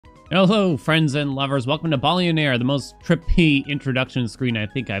Hello, friends and lovers. Welcome to Ballionaire, the most trippy introduction screen I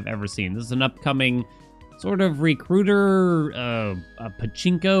think I've ever seen. This is an upcoming sort of recruiter, a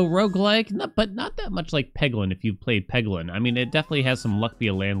Pachinko roguelike, but not that much like Peglin if you've played Peglin. I mean, it definitely has some Luck Be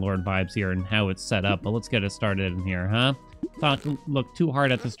a Landlord vibes here and how it's set up, but let's get it started in here, huh? Not look too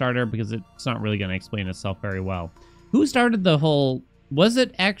hard at the starter because it's not really going to explain itself very well. Who started the whole... Was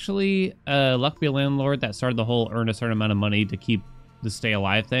it actually Luck Be a Landlord that started the whole earn a certain amount of money to keep the stay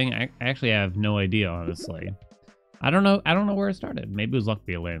alive thing? I actually have no idea, honestly. I don't know where it started. Maybe it was Luck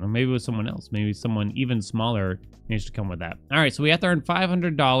Be a Landlord, or maybe it was someone else. Maybe someone even smaller managed to come with that. All right, so we have to earn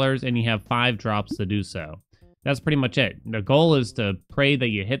 $500, and you have 5 drops to do so. That's pretty much it. The goal is to pray that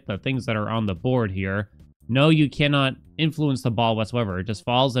you hit the things that are on the board here. No, you cannot influence the ball whatsoever. It just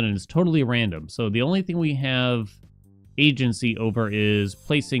falls, and it's totally random. So the only thing we have agency over is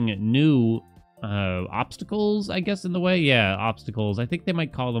placing new obstacles, I guess, in the way. Yeah, obstacles. I think they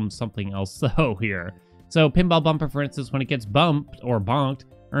might call them something else though here. So pinball bumper, for instance, when it gets bumped or bonked,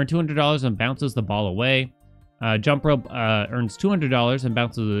 earn $200 and bounces the ball away. Jump rope earns $200 and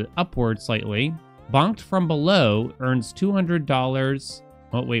bounces it upward slightly. Bonked from below earns $200.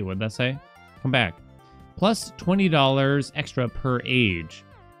 Oh wait, what did that say? Come back. Plus $20 extra per age.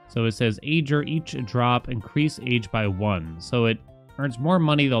 So it says ager each drop increase age by 1. So it earns more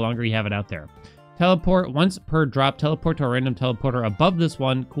money the longer you have it out there. Teleport once per drop. Teleport to a random teleporter above this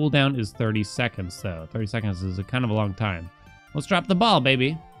one. Cooldown is 30 seconds though. 30 seconds is a kind of a long time. Let's drop the ball,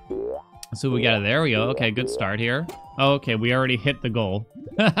 baby. So we got it. There we go. Okay, good start here. Oh, okay, we already hit the goal.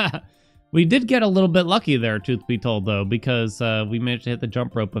 We did get a little bit lucky there, truth be told, though, because we managed to hit the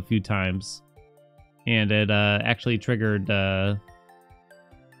jump rope a few times. And it actually triggered...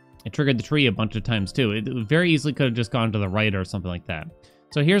 It triggered the tree a bunch of times, too. It very easily could have just gone to the right or something like that.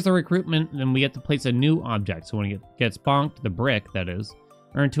 So here's the recruitment, and we have to place a new object. So when it gets bonked, the brick, that is,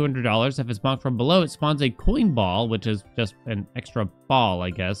 earn $200. If it's bonked from below, it spawns a coin ball, which is just an extra ball, I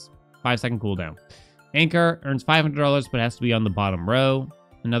guess. 5-second cooldown. Anchor earns $500, but has to be on the bottom row.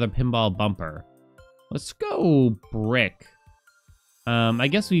 Another pinball bumper. Let's go brick. I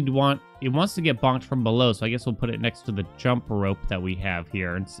guess it wants to get bonked from below, so I guess we'll put it next to the jump rope that we have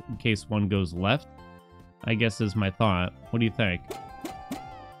here in case one goes left, I guess is my thought. What do you think?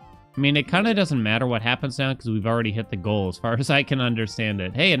 I mean, it kind of doesn't matter what happens now because we've already hit the goal as far as I can understand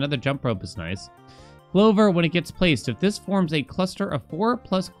it. Hey, another jump rope is nice. Clover, when it gets placed, if this forms a cluster of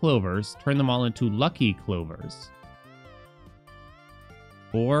 4+ clovers, turn them all into lucky clovers.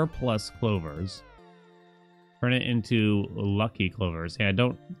 4+ clovers. Turn it into lucky clovers. Yeah,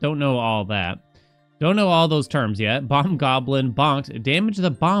 don't know all that. Don't know all those terms yet. Bomb Goblin bonked. Damage the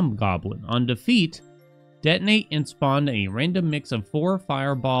Bomb Goblin. On defeat, detonate and spawn a random mix of 4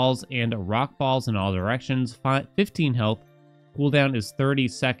 fireballs and rock balls in all directions. 15 health. Cooldown is 30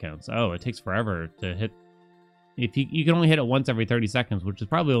 seconds. Oh, it takes forever to hit. If you can only hit it once every 30 seconds, which is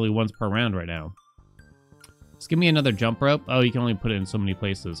probably only once per round right now. Just give me another jump rope. Oh, you can only put it in so many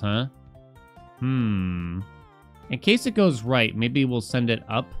places, huh? In case it goes right, maybe we'll send it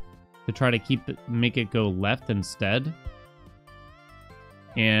up to try to make it go left instead.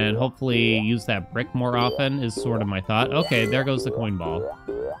 And hopefully use that brick more often is sort of my thought. Okay, there goes the coin ball.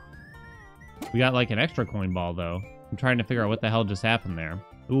 We got like an extra coin ball though. I'm trying to figure out what the hell just happened there.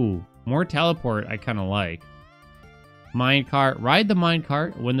 Ooh, more teleport I kind of like. Minecart. Ride the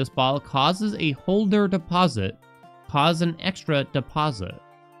minecart. When this ball causes a holder deposit, cause an extra deposit.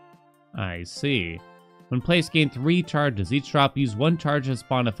 I see. When placed, gain 3 charges. Each drop, use 1 charge to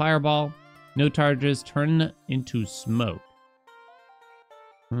spawn a fireball. No charges, turn into smoke.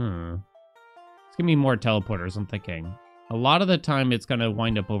 Let's give me more teleporters, I'm thinking. A lot of the time, it's going to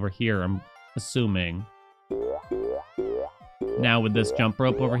wind up over here, I'm assuming. Now with this jump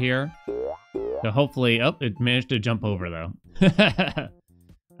rope over here. So hopefully... Oh, it managed to jump over, though.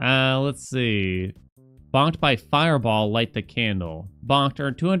 Let's see... Bonked by fireball, light the candle. Bonked,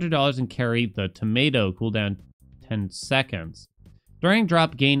 earn $200 and carry the tomato, cooldown 10 seconds. During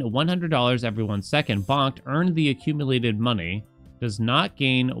drop, gain $100 every 1 second. Bonked, earn the accumulated money. Does not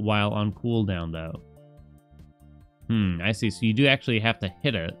gain while on cooldown, though. I see. So you do actually have to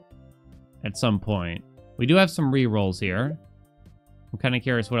hit it at some point. We do have some re-rolls here. I'm kind of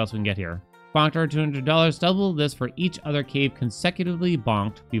curious what else we can get here. Bonked, earn $200. Double this for each other cave consecutively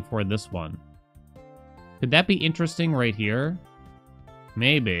bonked before this one. Could that be interesting right here?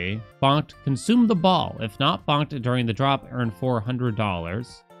 Maybe. Bonked, consume the ball. If not bonked during the drop, earn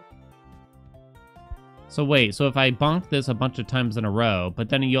 $400. So wait, so if I bonk this a bunch of times in a row, but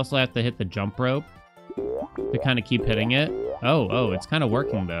then you also have to hit the jump rope to kind of keep hitting it. Oh, it's kind of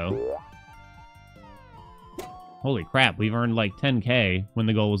working though. Holy crap, we've earned like 10K when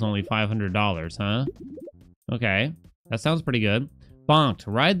the goal was only $500, huh? Okay, that sounds pretty good. Bonked.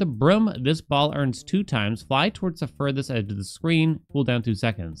 Ride the broom. This ball earns 2 times. Fly towards the furthest edge of the screen. Cool down 2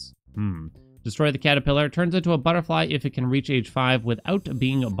 seconds. Destroy the caterpillar. Turns into a butterfly if it can reach age 5 without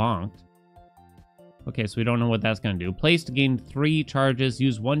being bonked. Okay, so we don't know what that's going to do. Place to gain 3 charges.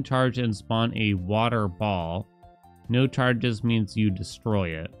 Use 1 charge and spawn a water ball. No charges means you destroy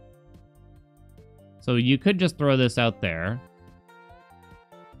it. So you could just throw this out there.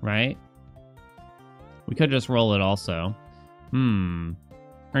 Right? We could just roll it also. Earn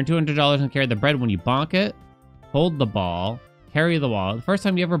 $200 and carry the bread when you bonk it. Hold the ball. Carry the wallet. The first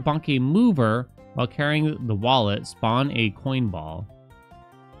time you ever bonk a mover while carrying the wallet, spawn a coin ball.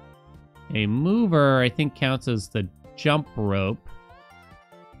 A mover, I think, counts as the jump rope.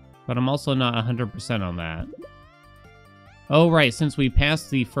 But I'm also not 100% on that. Oh, right. Since we passed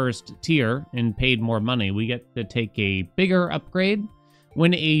the first tier and paid more money, we get to take a bigger upgrade.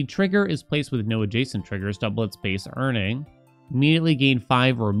 When a trigger is placed with no adjacent triggers, double its base earning. Immediately gain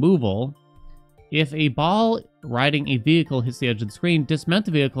 5 removal. If a ball riding a vehicle hits the edge of the screen, dismount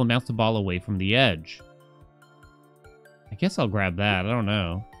the vehicle and bounce the ball away from the edge. I guess I'll grab that. I don't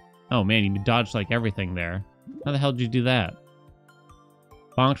know. Oh man, you dodged like everything there. How the hell did you do that?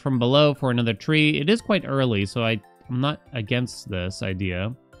 Bonked from below for another tree. It is quite early, so I'm not against this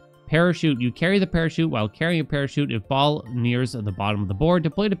idea. Parachute. You carry the parachute while carrying a parachute. If ball nears the bottom of the board,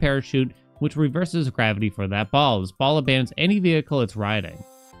 deploy the parachute, which reverses gravity for that ball. This ball abandons any vehicle it's riding.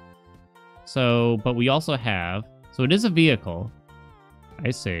 So, but we also have... So it is a vehicle.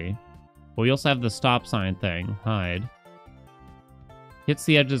 I see. But we also have the stop sign thing. Hide. Hits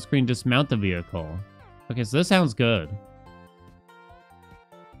the edge of the screen, dismount the vehicle. Okay, so this sounds good.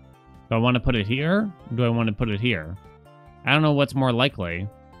 Do I want to put it here? Or do I want to put it here? I don't know what's more likely.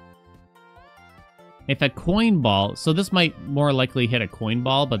 If a coin ball... So this might more likely hit a coin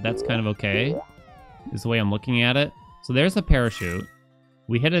ball, but that's kind of okay. Is the way I'm looking at it. So there's the parachute.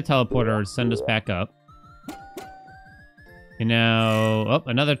 We hit a teleporter to send us back up. And now... Oh,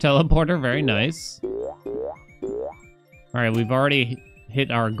 another teleporter. Very nice. Alright, we've already hit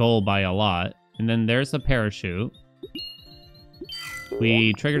our goal by a lot. And then there's the parachute.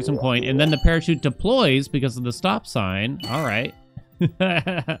 We triggered some coin. And then the parachute deploys because of the stop sign. Alright.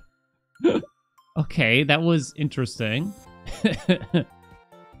 Okay, that was interesting.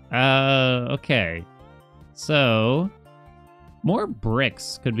 Okay. So, more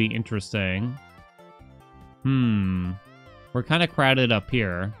bricks could be interesting. We're kind of crowded up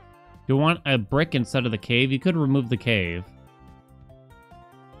here. Do you want a brick instead of the cave? You could remove the cave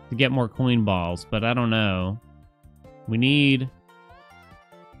to get more coin balls, but I don't know. We need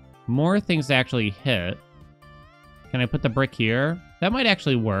more things to actually hit. Can I put the brick here? That might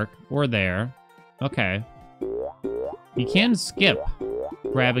actually work. Or there. Okay. You can skip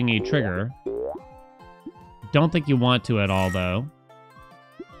grabbing a trigger. Don't think you want to at all, though.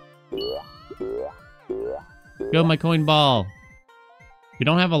 Go, my coin ball. We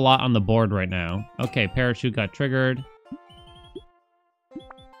don't have a lot on the board right now. Okay, parachute got triggered.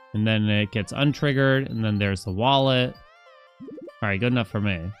 And then it gets untriggered, and then there's the wallet. Alright, good enough for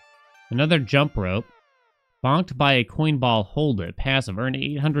me. Another jump rope. Bonked by a coin ball, hold it. Passive. Earn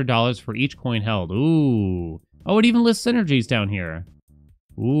 $800 for each coin held. Ooh. Oh, it even lists synergies down here.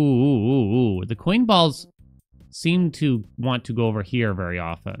 Ooh. The coin balls seem to want to go over here very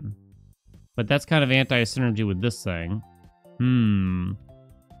often. But that's kind of anti-synergy with this thing.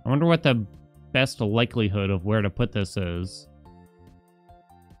 I wonder what the best likelihood of where to put this is.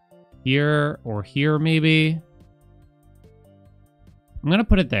 Here or here, maybe? I'm gonna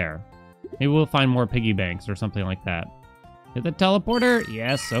put it there. Maybe we'll find more piggy banks or something like that. Hit the teleporter?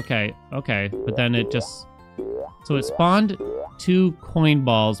 Yes, okay. But then it just... So it spawned 2 coin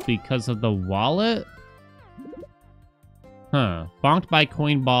balls because of the wallet? Huh. Bonked by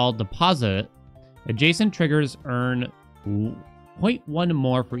coin ball, deposit. Adjacent triggers earn 0.1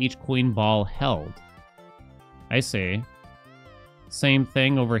 more for each coin ball held. I see. Same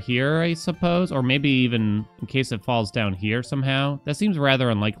thing over here, I suppose? Or maybe even in case it falls down here somehow. That seems rather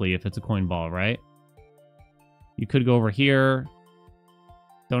unlikely if it's a coin ball, right? You could go over here.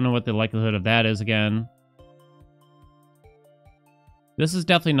 Don't know what the likelihood of that is again. This is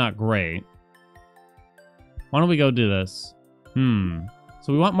definitely not great. Why don't we go do this?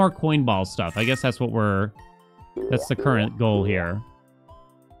 So we want more coin ball stuff. I guess that's what we're... That's the current goal here.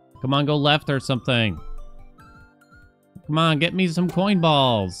 Come on, go left or something. Come on, get me some coin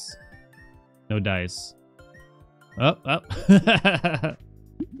balls. No dice. Well,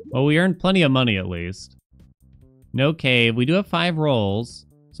 we earned plenty of money at least. No cave. We do have 5 rolls.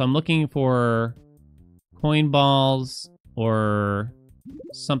 So I'm looking for coin balls or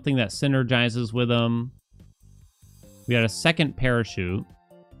something that synergizes with them. We got a second parachute.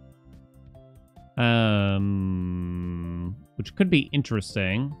 Which could be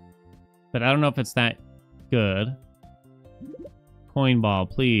interesting, but I don't know if it's that good. Coin ball,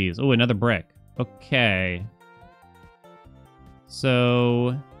 please. Oh, another brick. Okay.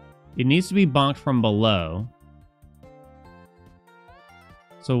 So it needs to be bonked from below.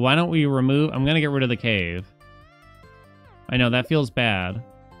 So why don't we remove... I'm going to get rid of the cave. I know, that feels bad.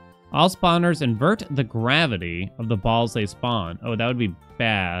 All spawners invert the gravity of the balls they spawn. Oh, that would be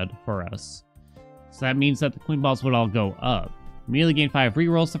bad for us. So that means that the coin balls would all go up. Immediately gain 5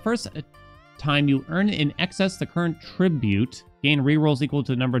 rerolls. The first time you earn in excess the current tribute, gain rerolls equal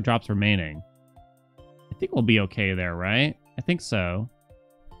to the number of drops remaining. I think we'll be okay there, right? I think so.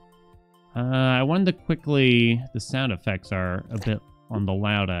 I wanted to quickly... The sound effects are a bit on the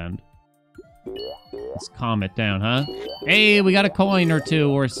loud end. Let's calm it down, huh? Hey, we got a coin or 2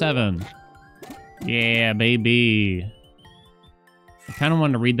 or 7. Yeah, baby. I kind of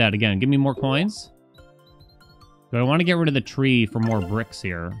want to read that again. Give me more coins. Do I want to get rid of the tree for more bricks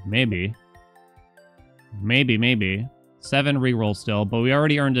here? Maybe. Maybe. 7 rerolls still, but we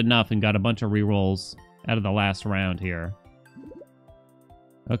already earned enough and got a bunch of rerolls out of the last round here.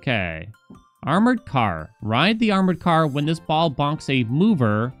 Okay. Armored car. Ride the armored car. When this ball bonks a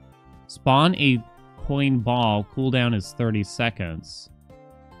mover, spawn a coin ball. Cooldown is 30 seconds.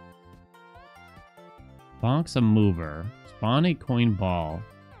 Bonks a mover. Spawn a coin ball.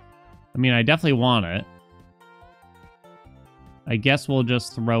 I mean, I definitely want it. I guess we'll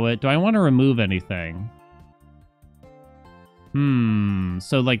just throw it. Do I want to remove anything?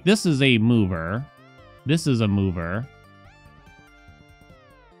 So, like, this is a mover. This is a mover.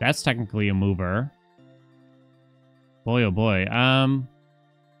 That's technically a mover. Boy, oh boy. I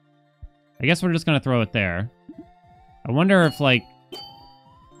guess we're just gonna throw it there. I wonder if, like...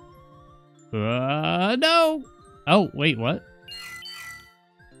 no! Oh, wait, what?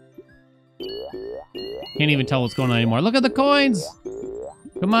 Can't even tell what's going on anymore. Look at the coins!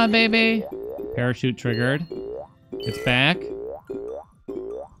 Come on, baby! Parachute triggered. It's back.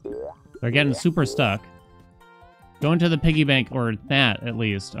 They're getting super stuck. Go into the piggy bank, or that, at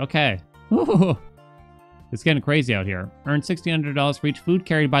least. Okay. Ooh. It's getting crazy out here. Earn $1,600 for each food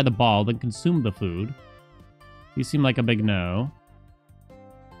carried by the ball, then consume the food. You seem like a big no.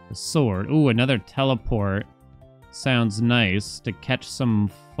 A sword. Ooh, another teleport. Sounds nice to catch some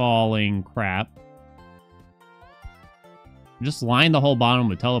falling crap. Just line the whole bottom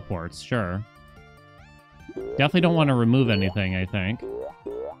with teleports, sure. Definitely don't want to remove anything, I think.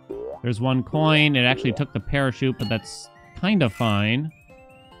 There's one coin. It actually took the parachute, but that's kind of fine.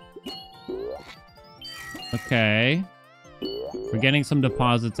 Okay. We're getting some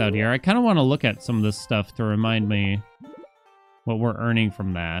deposits out here. I kind of want to look at some of this stuff to remind me what we're earning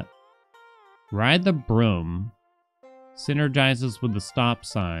from that. Ride the broom. Synergizes with the stop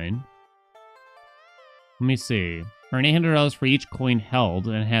sign. Let me see. Earn $800 for each coin held,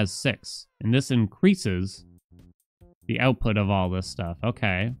 and it has 6. And this increases the output of all this stuff.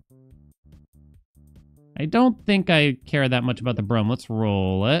 Okay. I don't think I care that much about the broom. Let's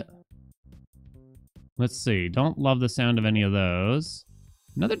roll it. Let's see. Don't love the sound of any of those.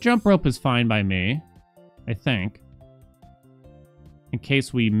 Another jump rope is fine by me, I think. In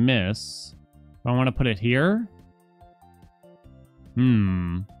case we miss. Do I want to put it here?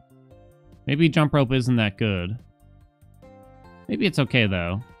 Maybe jump rope isn't that good. Maybe it's okay,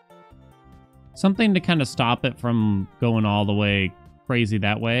 though. Something to kind of stop it from going all the way crazy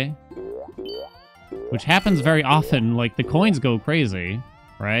that way. Which happens very often. Like, the coins go crazy,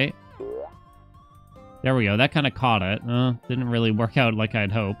 right? There we go. That kind of caught it. Didn't really work out like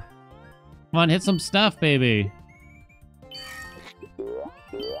I'd hope. Come on, hit some stuff, baby.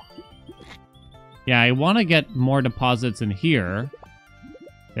 Yeah, I want to get more deposits in here.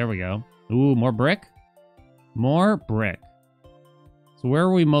 There we go. Ooh, more brick? More brick. So where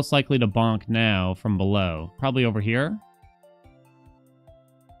are we most likely to bonk now from below? Probably over here?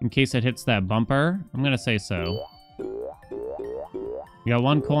 In case it hits that bumper? I'm gonna say so. We got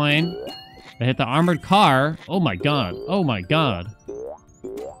one coin. I hit the armored car. Oh my god. Oh my god.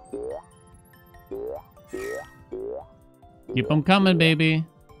 Keep them coming, baby.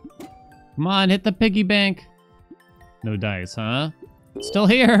 Come on, hit the piggy bank. No dice, huh? Still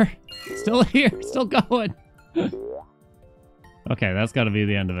here. Still here. Still going. Okay, that's got to be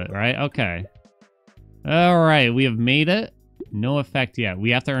the end of it, right? Okay. All right, we have made it. No effect yet.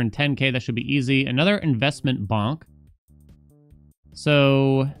 We have to earn 10k. That should be easy. Another investment bonk.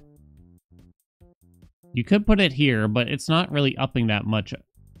 So you could put it here, but it's not really upping that much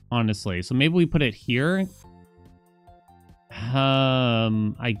honestly. So maybe we put it here.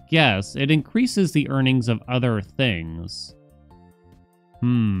 I guess. It increases the earnings of other things.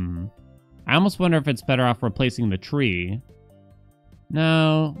 I almost wonder if it's better off replacing the tree.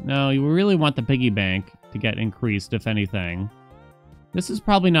 No, you really want the piggy bank to get increased, if anything. This is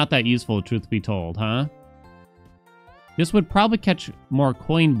probably not that useful, truth be told, huh? This would probably catch more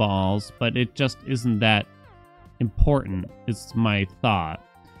coin balls, but it just isn't that important, is my thought.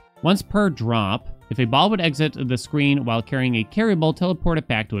 Once per drop, if a ball would exit the screen while carrying a carry ball, teleport it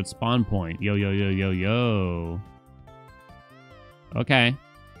back to its spawn point. Yo. Okay.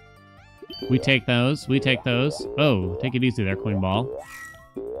 We take those. Oh, take it easy there, coin ball.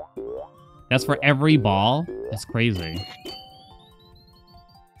 That's for every ball? That's crazy.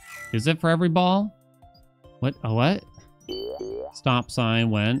 Is it for every ball? What? A what? Stop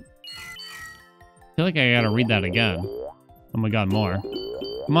sign went. I feel like I gotta read that again. Oh my god, more.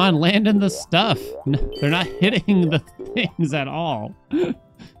 Come on, land in the stuff. No, they're not hitting the things at all.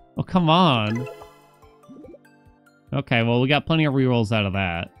 Oh, come on. Okay, well, we got plenty of rerolls out of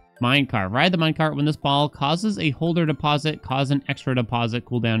that. Minecart. Ride the minecart. When this ball causes a holder deposit, cause an extra deposit.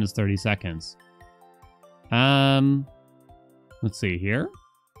 Cooldown is 30 seconds. Let's see, here?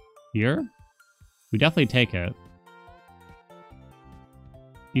 Here? We definitely take it.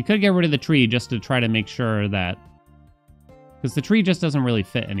 You could get rid of the tree just to try to make sure that... Because the tree just doesn't really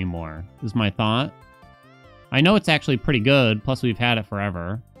fit anymore, is my thought. I know it's actually pretty good, plus we've had it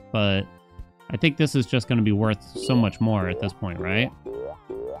forever, but I think this is just going to be worth so much more at this point, right?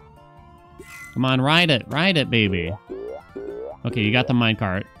 Come on, ride it, baby. Okay, you got the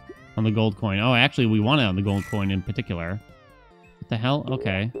minecart on the gold coin. Oh, actually, we want it on the gold coin in particular. What the hell?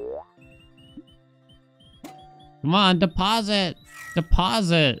 Okay. Come on, deposit!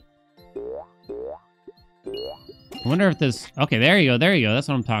 Deposit! I wonder if this... Okay, there you go. That's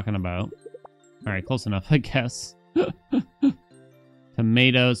what I'm talking about. Alright, close enough, I guess.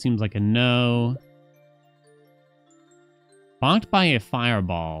 Tomato seems like a no. Bonked by a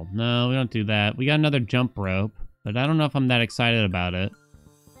fireball. No, we don't do that. We got another jump rope, but I don't know if I'm that excited about it.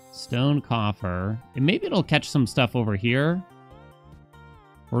 Stone coffer. And maybe it'll catch some stuff over here.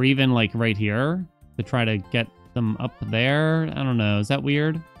 Or even, like, right here. To try to get them up there. I don't know. Is that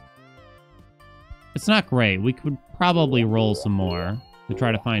weird? It's not great. We could probably roll some more to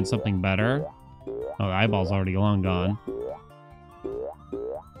try to find something better. Oh, the eyeball's already long gone.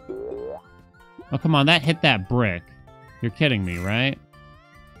 Oh, come on. That hit that brick. You're kidding me, right?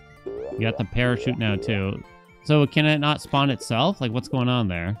 You got the parachute now, too. So can it not spawn itself? Like, what's going on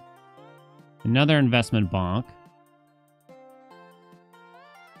there? Another investment bonk.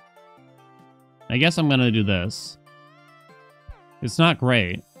 I guess I'm going to do this. It's not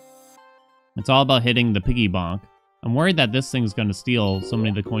great. It's all about hitting the piggy bonk. I'm worried that this thing's going to steal so many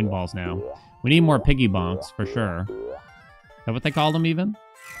of the coin balls now. We need more piggy bonks, for sure. Is that what they call them, even?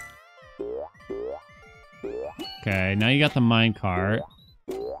 Okay, now you got the minecart.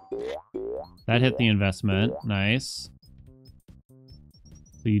 That hit the investment. Nice.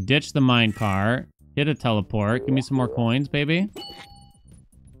 So you ditch the minecart. Hit a teleport. Give me some more coins, baby.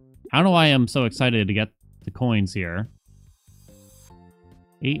 I don't know why I'm so excited to get the coins here.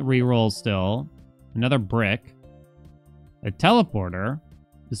 8 rerolls still. Another brick. A teleporter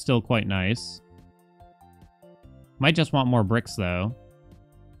is still quite nice. Might just want more bricks, though.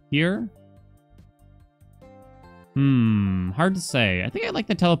 Here? Hard to say. I think I like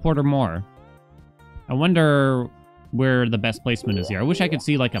the teleporter more. I wonder where the best placement is here. I wish I could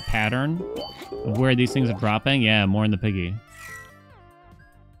see, like, a pattern of where these things are dropping. Yeah, more in the piggy.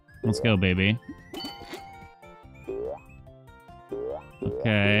 Let's go, baby.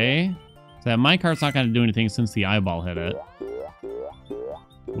 Okay. So that minecart's not going to do anything since the eyeball hit it.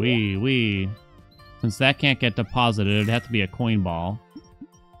 Since that can't get deposited, it'd have to be a coin ball.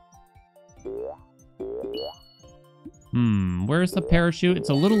 Where's the parachute? It's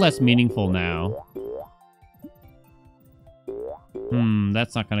a little less meaningful now.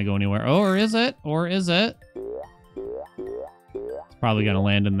 That's not going to go anywhere. Oh, or is it? Or is it? It's probably going to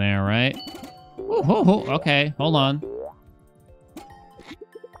land in there, right? Ooh, okay, hold on.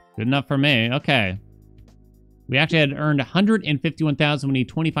 Good enough for me. Okay. We actually had earned 151,000. We need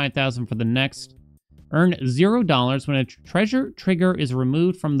 25,000 for the next. Earn $0 when a treasure trigger is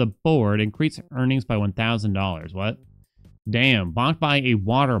removed from the board. Increase earnings by $1,000. What? Damn. Bonked by a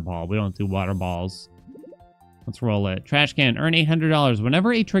water ball. We don't do water balls. Let's roll it. Trash can. Earn $800.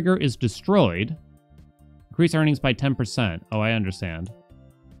 Whenever a trigger is destroyed, increase earnings by 10%. Oh, I understand.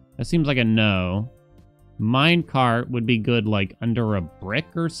 That seems like a no. Minecart would be good, like, under a brick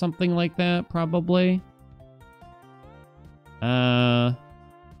or something like that, probably.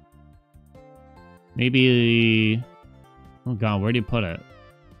 Maybe... Oh god, where do you put it?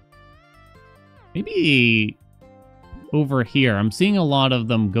 Maybe over here. I'm seeing a lot of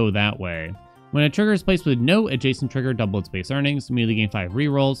them go that way. When a trigger is placed with no adjacent trigger, double its base earnings. Immediately gain 5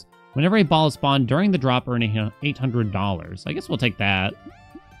 rerolls. Whenever a ball is spawned during the drop, earn $800. I guess we'll take that.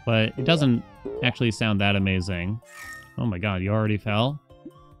 But it doesn't actually sound that amazing. Oh my god, you already fell?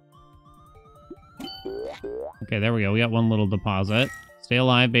 Okay, there we go. We got one little deposit. Stay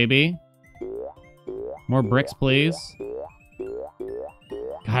alive, baby. More bricks, please.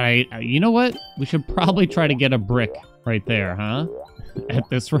 God, you know what? We should probably try to get a brick right there, huh? At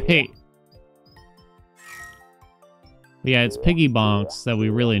this rate. But yeah, it's piggy bonks that we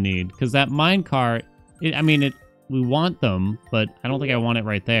really need. Because that minecart, we want them, but I don't think I want it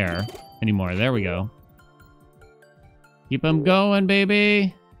right there anymore. There we go. Keep them going,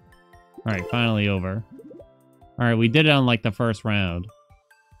 baby. All right, finally over. All right, we did it on like the first round.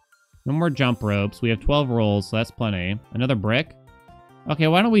 No more jump ropes. We have 12 rolls, so that's plenty. Another brick? Okay,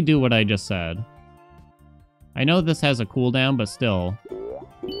 why don't we do what I just said? I know this has a cooldown, but still.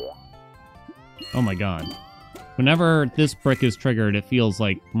 Oh my god. Whenever this brick is triggered, it feels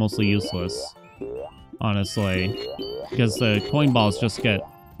like mostly useless. Honestly. Because the coin balls just get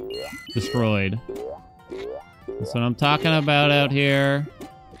destroyed. That's what I'm talking about out here.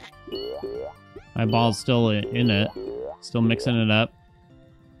 My ball's still in it. Still mixing it up.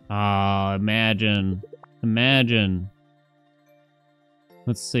 Ah, imagine. Imagine.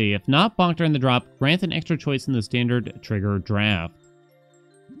 Let's see. If not bonked during the drop, grant an extra choice in the standard trigger draft.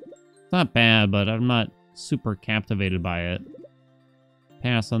 It's not bad, but I'm not super captivated by it.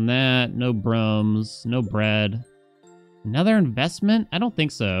 Pass on that. No brooms. No bread. Another investment? I don't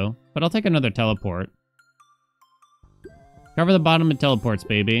think so. But I'll take another teleport. Cover the bottom of teleports,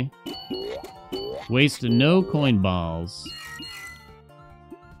 baby. Waste no coin balls.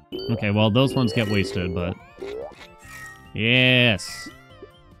 Okay, well, those ones get wasted, but... Yes!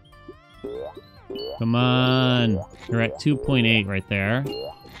 Come on! You're at 2.8 right there.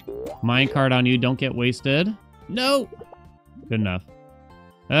 Minecart on you, don't get wasted. No! Good enough.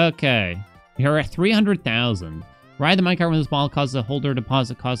 Okay. You're at 300,000. Ride the minecart when this ball causes a holder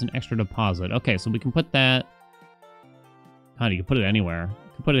deposit, cause an extra deposit. Okay, so we can put that... God, you can put it anywhere.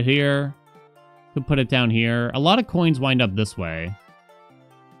 You can put it here. You can put it down here. A lot of coins wind up this way.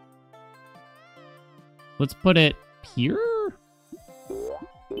 Let's put it here?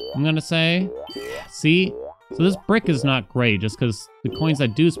 I'm gonna say. See? So this brick is not great just because the coins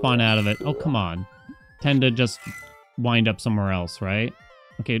that do spawn out of it, oh, come on, tend to just wind up somewhere else, right?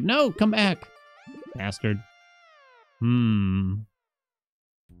 Okay, no, come back. Bastard.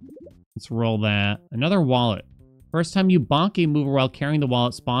 Let's roll that. Another wallet. First time you bonk a mover while carrying the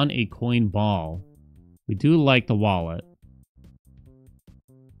wallet, spawn a coin ball. We do like the wallet.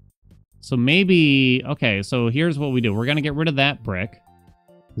 So maybe... Okay, so here's what we do. We're going to get rid of that brick.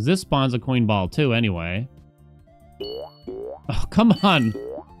 Because this spawns a coin ball too, anyway. Oh, come on.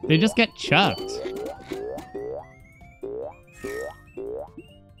 They just get chucked.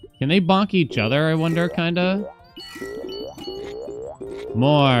 Can they bonk each other, I wonder, kinda?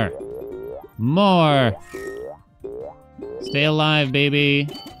 More. More. Stay alive, baby.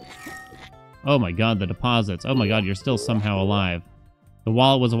 Oh my god, the deposits. Oh my god, you're still somehow alive. The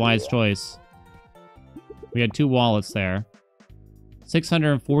wallet was a wise choice. We had 2 wallets there.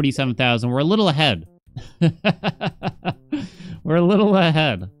 647,000. We're a little ahead. We're a little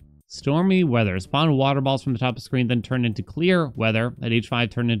ahead. Stormy weather. Spawn water balls from the top of the screen, then turn into clear weather. At age 5,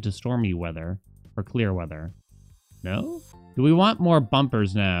 turn into stormy weather. Or clear weather. No? Do we want more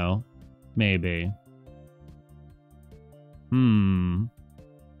bumpers now? Maybe.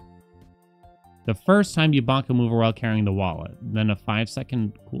 The first time you bonk a mover while carrying the wallet. Then a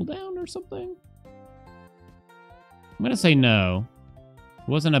 5-second cooldown or something? I'm gonna say no. It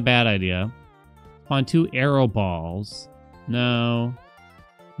wasn't a bad idea. Spawn 2 arrow balls. No.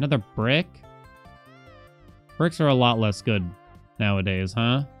 Another brick? Bricks are a lot less good nowadays,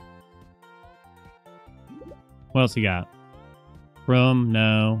 huh? What else you got? Broom?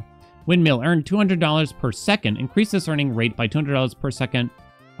 No. Windmill. Earn $200 per second. Increase this earning rate by $200 per second.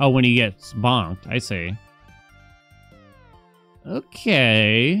 Oh, when he gets bonked. I see.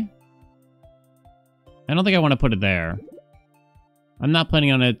 Okay. I don't think I want to put it there. I'm not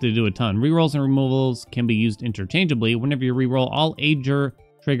planning on it to do a ton. Rerolls and removals can be used interchangeably. Whenever you reroll, all ager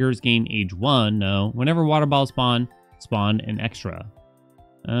triggers gain age 1. No. Whenever water balls spawn an extra.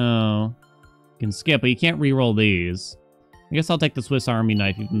 Oh. You can skip, but you can't reroll these. I guess I'll take the Swiss Army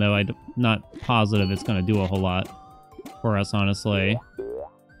knife, even though I'm not positive it's going to do a whole lot for us, honestly.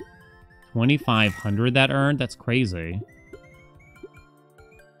 2,500 that earned? That's crazy.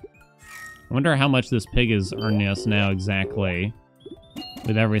 I wonder how much this pig is earning us now exactly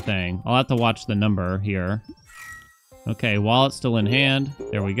with everything. I'll have to watch the number here. Okay, wallet's still in hand.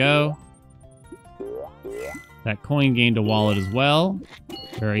 There we go. That coin gained a wallet as well.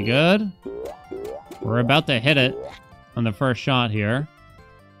 Very good. We're about to hit it on the first shot here.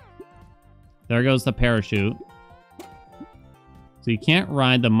 There goes the parachute. So you can't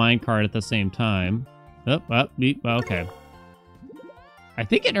ride the minecart at the same time. Beep. Okay. I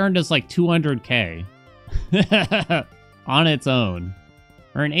think it earned us like 200K on its own.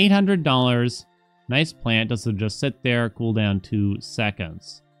 Earn $800. Nice plant. Does it just sit there, cool down 2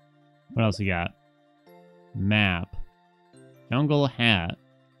 seconds. What else you got? Map. Jungle hat.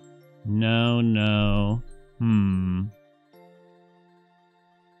 No.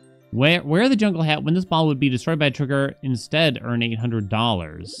 Where the jungle hat when this ball would be destroyed by a trigger, instead earn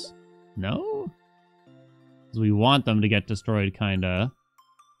 $800. No? Because we want them to get destroyed, kinda.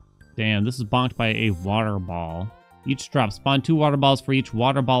 Damn, this is bonked by a water ball. Each drop. Spawn 2 water balls for each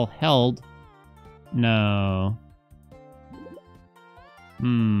water ball held. No.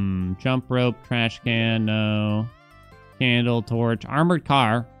 Jump rope, trash can, no. Candle, torch, armored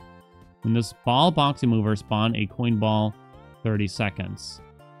car. When this ball boxing mover spawn a coin ball 30 seconds.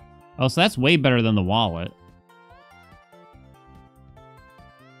 Oh, so that's way better than the wallet.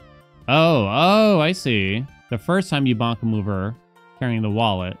 Oh, I see. The first time you bonk a mover carrying the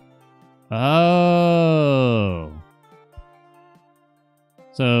wallet. Oh.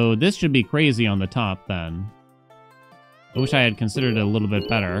 So this should be crazy on the top then. I wish I had considered it a little bit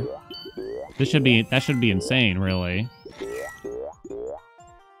better. That should be insane, really.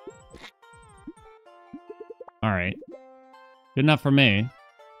 Alright. Good enough for me.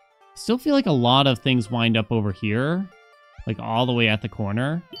 Still feel like a lot of things wind up over here. Like all the way at the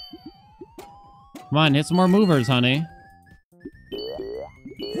corner. Come on, hit some more movers, honey.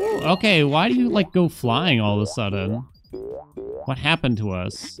 Ooh, okay, why do you like go flying all of a sudden? What happened to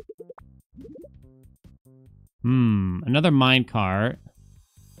us? Another minecart.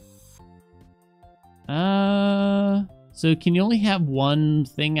 So can you only have one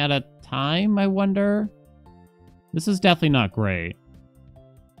thing at a time, I wonder? This is definitely not great.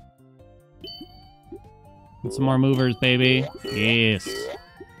 Get some more movers, baby. Yes.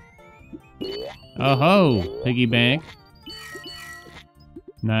 Oh ho, piggy bank.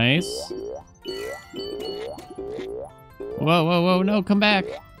 Nice. Whoa, no, come back.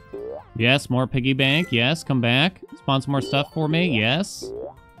 Yes, more piggy bank. Yes, come back. Spawn some more stuff for me. Yes.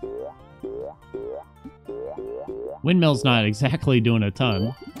 Windmill's not exactly doing a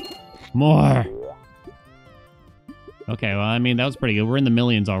ton. More. Okay, well, I mean, that was pretty good. We're in the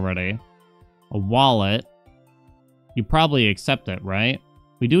millions already. A wallet. You probably accept it, right?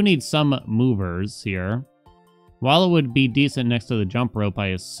 We do need some movers here. Wallet would be decent next to the jump rope, I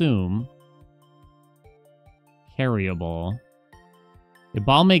assume. Carryable. A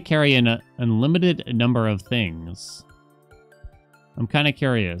ball may carry an unlimited number of things. I'm kind of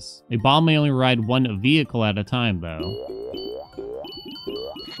curious. A ball may only ride one vehicle at a time, though.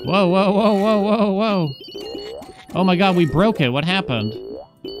 Whoa. Oh my god, we broke it. What happened?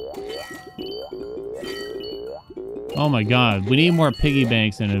 Oh my god, we need more piggy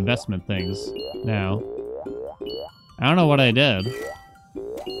banks and investment things now. I don't know what I did.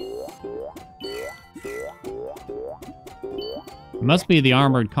 It must be the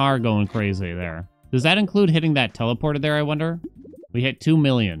armored car going crazy there. Does that include hitting that teleporter there, I wonder? We hit 2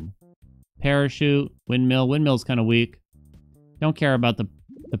 million. Parachute, windmill. Windmill's kind of weak. Don't care about the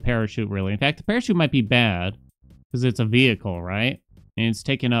parachute, really. In fact, the parachute might be bad, because it's a vehicle, right? And it's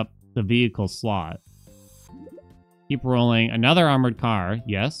taking up the vehicle slot. Keep rolling. Another armored car.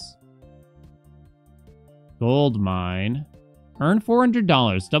 Yes. Gold mine. Earn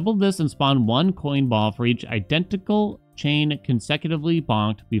 $400. Double this and spawn 1 coin ball for each identical chain consecutively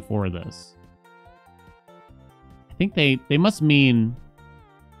bonked before this. I think they must mean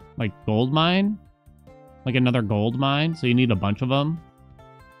like gold mine? Like another gold mine? So you need a bunch of them?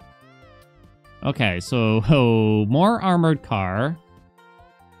 Okay, so more armored car.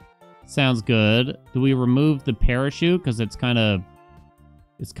 Sounds good. Do we remove the parachute? Because it's kind of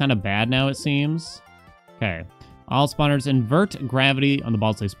bad now, it seems. Okay. All spawners invert gravity on the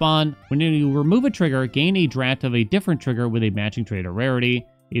balls they spawn. When you remove a trigger, gain a draft of a different trigger with a matching trait or rarity.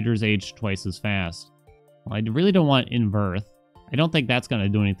 Agers age twice as fast. Well, I really don't want invert. I don't think that's going to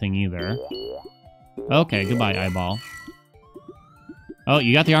do anything either. Okay, goodbye, eyeball. Oh,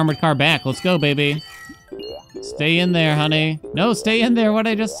 you got the armored car back. Let's go, baby. Stay in there, honey. No, stay in there.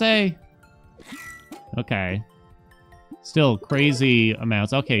 What'd I just say? Okay. Still crazy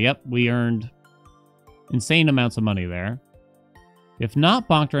amounts. Okay, yep, we earned insane amounts of money there. If not,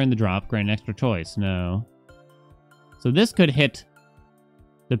 bonk during the drop. Grant an extra choice. No. So this could hit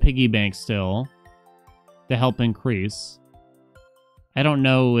the piggy bank still to help increase. I don't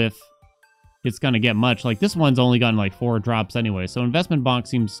know if it's going to get much. Like, this one's only gotten like 4 drops anyway, so investment bonk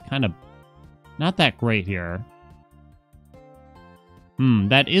seems kind of not that great here.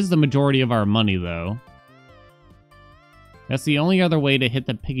 That is the majority of our money, though. That's the only other way to hit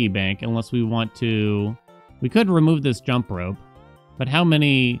the piggy bank, unless we want to... We could remove this jump rope, but how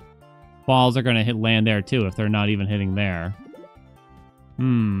many balls are going to hit land there, too, if they're not even hitting there?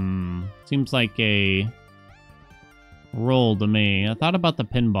 Seems like a roll to me. I thought about the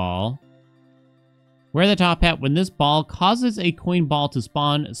pinball. Wear the top hat. When this ball causes a coin ball to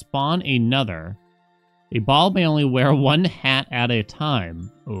spawn another. A ball may only wear 1 hat at a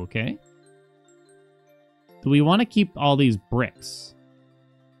time. Okay. Do we want to keep all these bricks?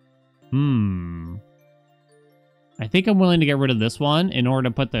 I think I'm willing to get rid of this one in order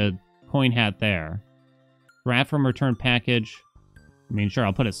to put the coin hat there. Grab from return package. I mean, sure,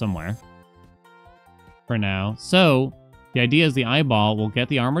 I'll put it somewhere. For now. So, the idea is the eyeball will get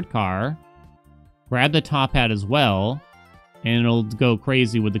the armored car, grab the top hat as well, and it'll go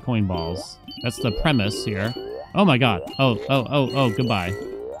crazy with the coin balls. That's the premise here. Oh my god. Oh, goodbye.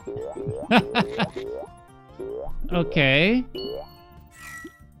 Okay.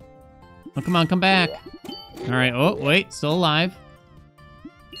 Oh, come on, come back. Alright, oh, wait, still alive.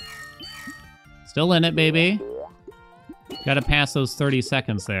 Still in it, baby. Gotta pass those 30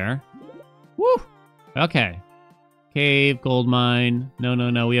 seconds there. Woo! Okay. Cave, gold mine.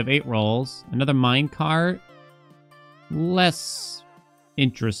 No, we have 8 rolls. Another mine cart. Less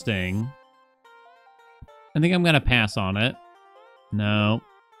interesting. I think I'm gonna pass on it. No.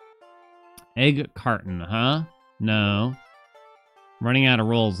 Egg carton, huh? No. Running out of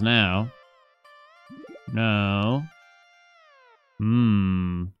rolls now. No.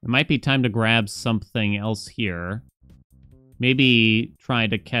 It might be time to grab something else here. Maybe try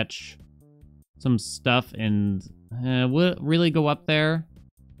to catch some stuff and... will it really go up there?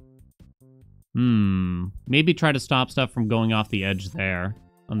 Maybe try to stop stuff from going off the edge there.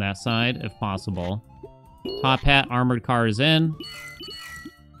 On that side, if possible. Top hat, armored car is in.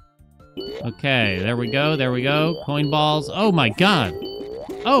 Okay, there we go, there we go. Coin balls. Oh my god!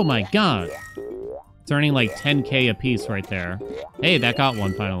 Oh my god! It's earning like 10k a piece right there. Hey, that got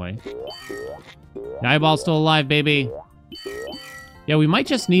one finally. The eyeball's still alive, baby. Yeah, we might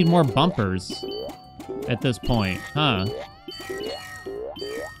just need more bumpers at this point, huh?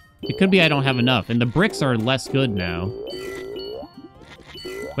 It could be I don't have enough, and the bricks are less good now.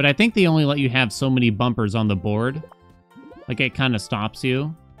 But I think they only let you have so many bumpers on the board. Like, it kind of stops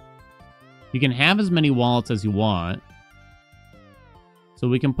you. You can have as many wallets as you want. So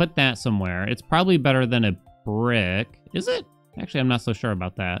we can put that somewhere. It's probably better than a brick. Is it? Actually, I'm not so sure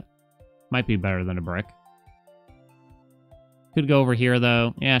about that. Might be better than a brick. Could go over here,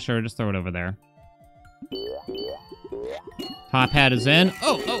 though. Yeah, sure, just throw it over there. Top hat is in.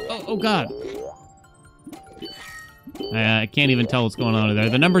 Oh, God. I can't even tell what's going on there.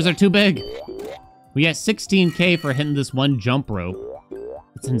 The numbers are too big. We got 16k for hitting this one jump rope.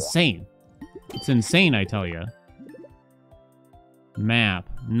 It's insane. It's insane, I tell you. Map.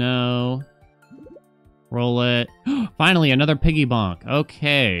 No. Roll it. Finally, another piggy bonk.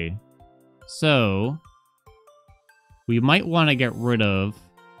 Okay. So, we might want to get rid of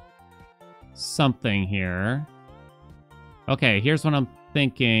something here. Okay, here's what I'm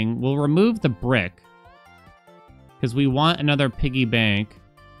thinking. We'll remove the brick, because we want another piggy bank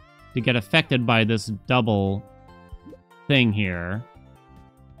to get affected by this double thing here.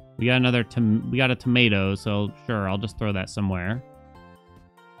 We got we got a tomato, so sure, I'll just throw that somewhere.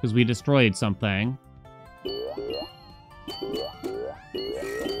 Because we destroyed something.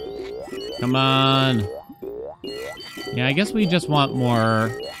 Come on. Yeah, I guess we just want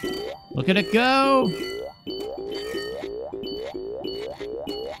more. Look at it go!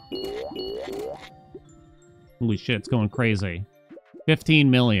 Holy shit, it's going crazy. 15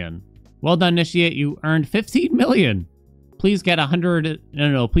 million. Well done, Initiate. You earned 15 million. Please get 100...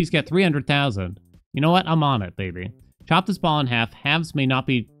 No, please get 300,000. You know what? I'm on it, baby. Chop this ball in half. Halves may not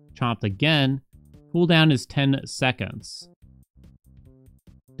be chopped again. Cooldown is 10 seconds.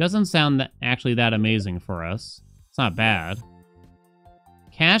 Doesn't sound actually that amazing for us. It's not bad.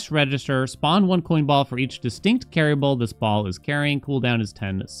 Cash register. Spawn 1 coin ball for each distinct carryable this ball is carrying. Cooldown is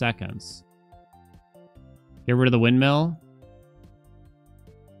 10 seconds. Get rid of the windmill.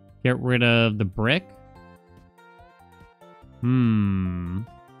 Get rid of the brick. The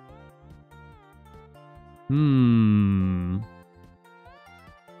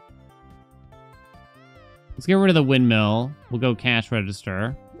Let's get rid of the windmill. We'll go cash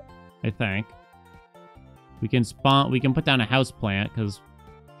register, I think. We can put down a house plant, because,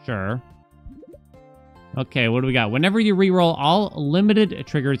 sure. Okay, what do we got? Whenever you reroll, all limited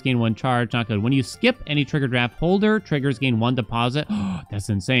triggers gain 1 charge. Not good. When you skip any trigger draft holder, triggers gain 1 deposit. That's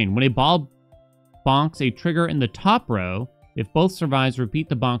insane. When a ball bonks a trigger in the top row, if both survives, repeat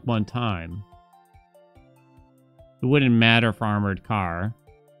the bonk 1 time. It wouldn't matter for armored car.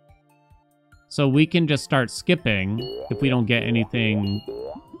 So we can just start skipping if we don't get anything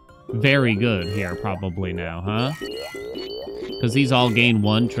very good here probably now, huh? Because these all gain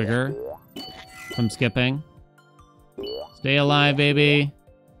 1 trigger from skipping. Stay alive, baby.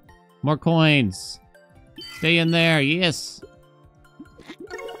 More coins. Stay in there, yes.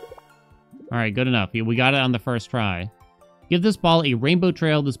 All right, good enough. We got it on the first try. Give this ball a rainbow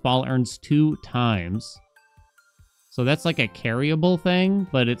trail. This ball earns 2 times. So that's like a carryable thing,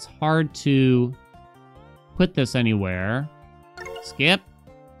 but it's hard to put this anywhere. Skip.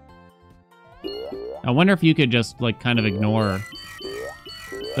 I wonder if you could just, like, kind of ignore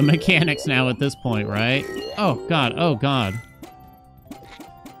the mechanics now at this point, right? Oh, God. Oh, God.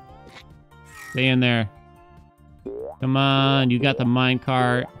 Stay in there. Come on. You got the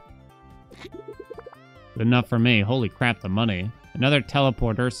minecart. Enough for me. Holy crap, the money. Another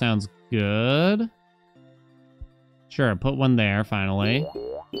teleporter sounds good. Sure, put one there, finally.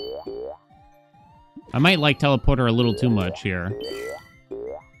 I might like teleporter a little too much here.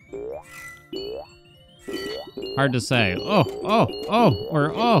 Hard to say. Oh.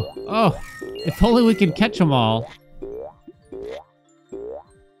 If only we could catch them all.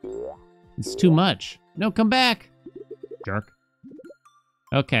 It's too much. No, come back. Jerk.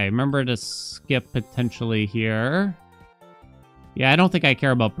 Okay, remember to skip potentially here. Yeah, I don't think I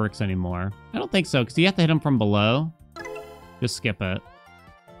care about bricks anymore. I don't think so, because you have to hit them from below. Just skip it.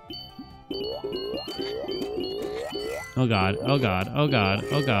 Oh god, oh god, oh god,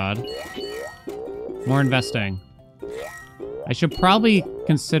 oh god. More investing. I should probably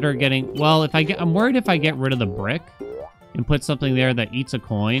consider getting... Well, I'm worried if I get rid of the brick and put something there that eats a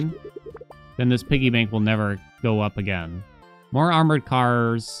coin, then this piggy bank will never go up again. More armored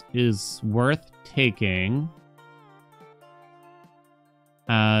cars is worth taking.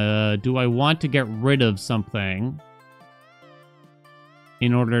 Do I want to get rid of something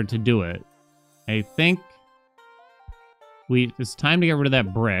in order to do it? I think it's time to get rid of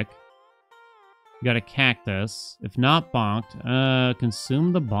that brick. We got a cactus. If not bonked,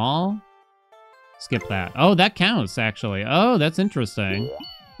 consume the ball? Skip that. Oh, that counts, actually. Oh, that's interesting.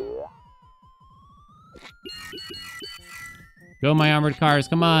 Go, my armored cars,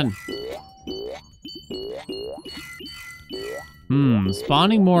 come on.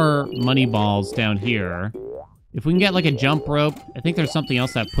 Spawning more money balls down here. If we can get like a jump rope, I think there's something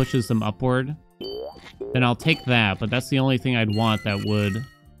else that pushes them upward. Then I'll take that, but that's the only thing I'd want that would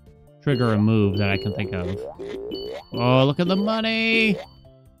trigger a move that I can think of. Oh, look at the money!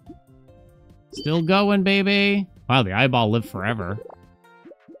 Still going, baby! Wow, the eyeball lived forever.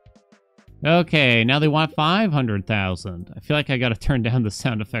 Okay, now they want 500,000. I feel like I gotta turn down the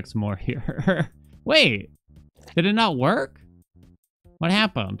sound effects more here. Wait! Did it not work? What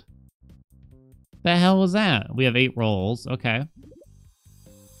happened? The hell was that? We have 8 rolls. Okay.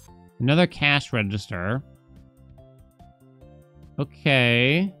 Another cash register.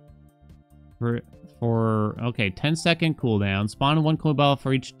 Okay. Okay, 10-second cooldown. Spawn 1 coin ball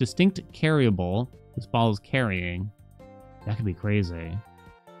for each distinct carryable this ball is carrying. That could be crazy.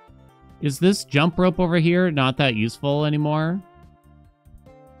 Is this jump rope over here not that useful anymore?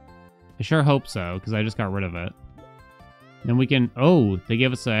 I sure hope so, because I just got rid of it. Then we can... Oh, they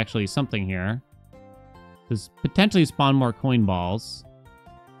gave us actually something here. This potentially spawn more coin balls.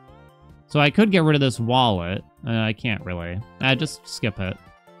 So I could get rid of this wallet. I can't really. Just skip it.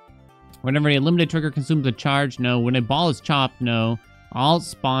 Whenever a limited trigger consumes a charge, no. When a ball is chopped, no. All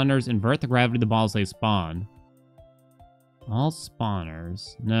spawners invert the gravity of the balls they spawn. All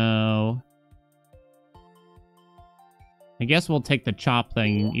spawners, no. I guess we'll take the chop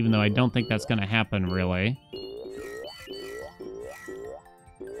thing, even though I don't think that's gonna happen, really.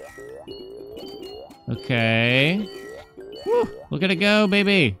 Okay. Woo, look at it go,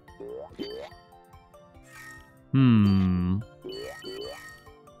 baby!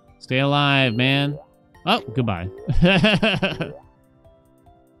 Stay alive, man. Oh, goodbye.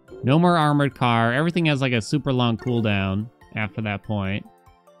 No more armored car. Everything has like a super long cooldown after that point.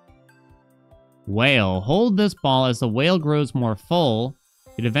 Whale. Hold this ball as the whale grows more full.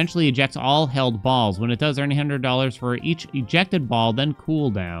 It eventually ejects all held balls. When it does, earn $100 for each ejected ball, then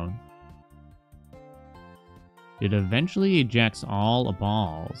cooldown. It eventually ejects all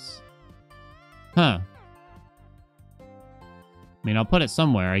balls. Huh. I mean, I'll put it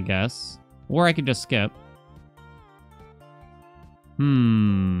somewhere, I guess. Or I could just skip.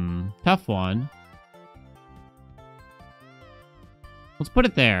 Tough one. Let's put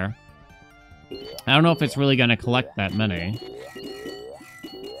it there. I don't know if it's really going to collect that many.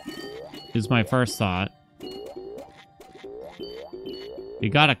 Is my first thought.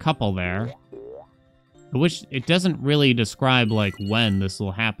 You got a couple there. I wish it doesn't really describe, like, when this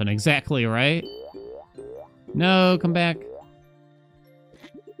will happen exactly, right? No, come back.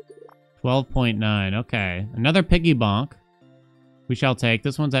 12.9, okay. Another piggy bonk. We shall take.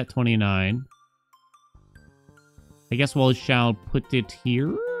 This one's at 29. I guess we shall put it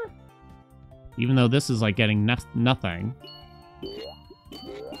here? Even though this is, like, getting nothing.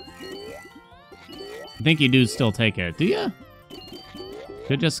 I think you do still take it. Do ya?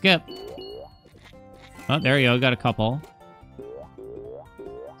 Could just skip. Oh, there you go. Got a couple.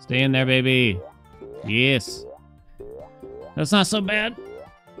 Stay in there, baby. Yes. That's not so bad.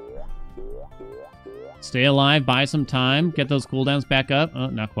 Stay alive, buy some time, get those cooldowns back up. Oh,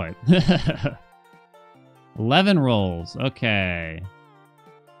 not quite. 11 rolls. Okay.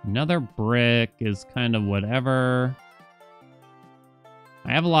 Another brick is kind of whatever.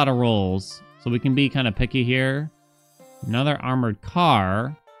 I have a lot of rolls, so we can be kind of picky here. Another armored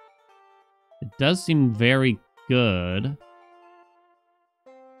car. It does seem very good.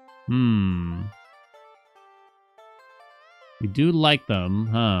 We do like them,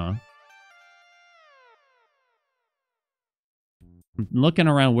 huh? I'm looking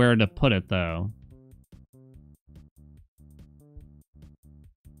around where to put it, though.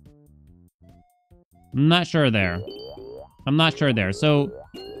 I'm not sure there. I'm not sure there. So,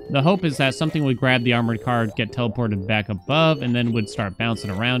 the hope is that something would grab the armored car, get teleported back above, and then would start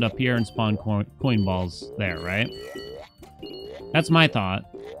bouncing around up here and spawn coin balls there, right? That's my thought.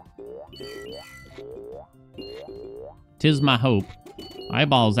 'Tis my hope.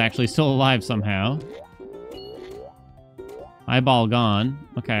 Eyeball's actually still alive somehow. Eyeball gone.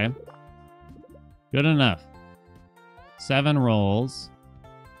 Okay. Good enough. 7 rolls.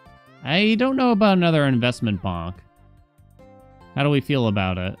 I don't know about another investment bonk. How do we feel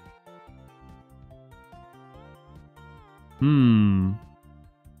about it?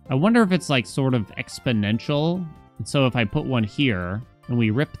 I wonder if it's like sort of exponential. And so if I put one here and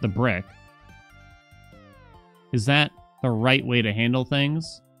we rip the brick, is that the right way to handle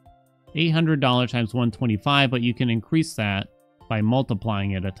things? $800 times 125, but you can increase that by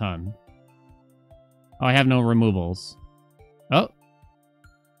multiplying it a ton. Oh, I have no removals. Oh.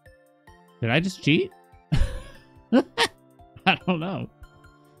 Did I just cheat? I don't know.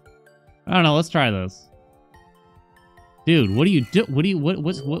 I don't know. Let's try this. Dude, what do you do?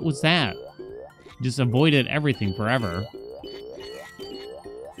 What was that? Just avoided everything forever.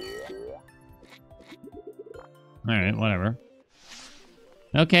 Alright, whatever.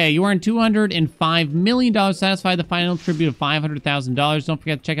 Okay, you earned $205 million. Satisfy the final tribute of $500,000. Don't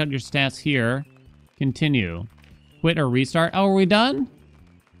forget to check out your stats here. Continue. Quit or restart. Oh, are we done?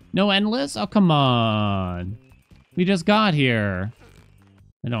 No endless? Oh, come on. We just got here.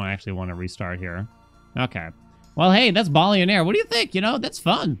 I don't actually want to restart here. Okay. Well, hey, that's Ballionaire. What do you think? You know, that's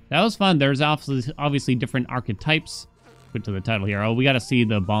fun. That was fun. There's obviously different archetypes. Put to the title here. Oh, we got to see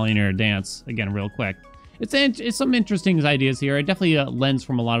the Ballionaire dance again real quick. It's some interesting ideas here. It definitely lends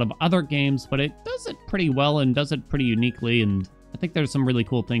from a lot of other games, but it does it pretty well and does it pretty uniquely, and I think there's some really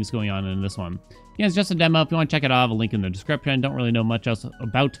cool things going on in this one. Yeah, it's just a demo. If you want to check it out, I have a link in the description. Don't really know much else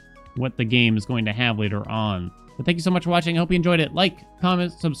about what the game is going to have later on. But thank you so much for watching. I hope you enjoyed it. Like,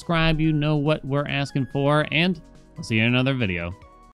 comment, subscribe. You know what we're asking for, and I'll see you in another video.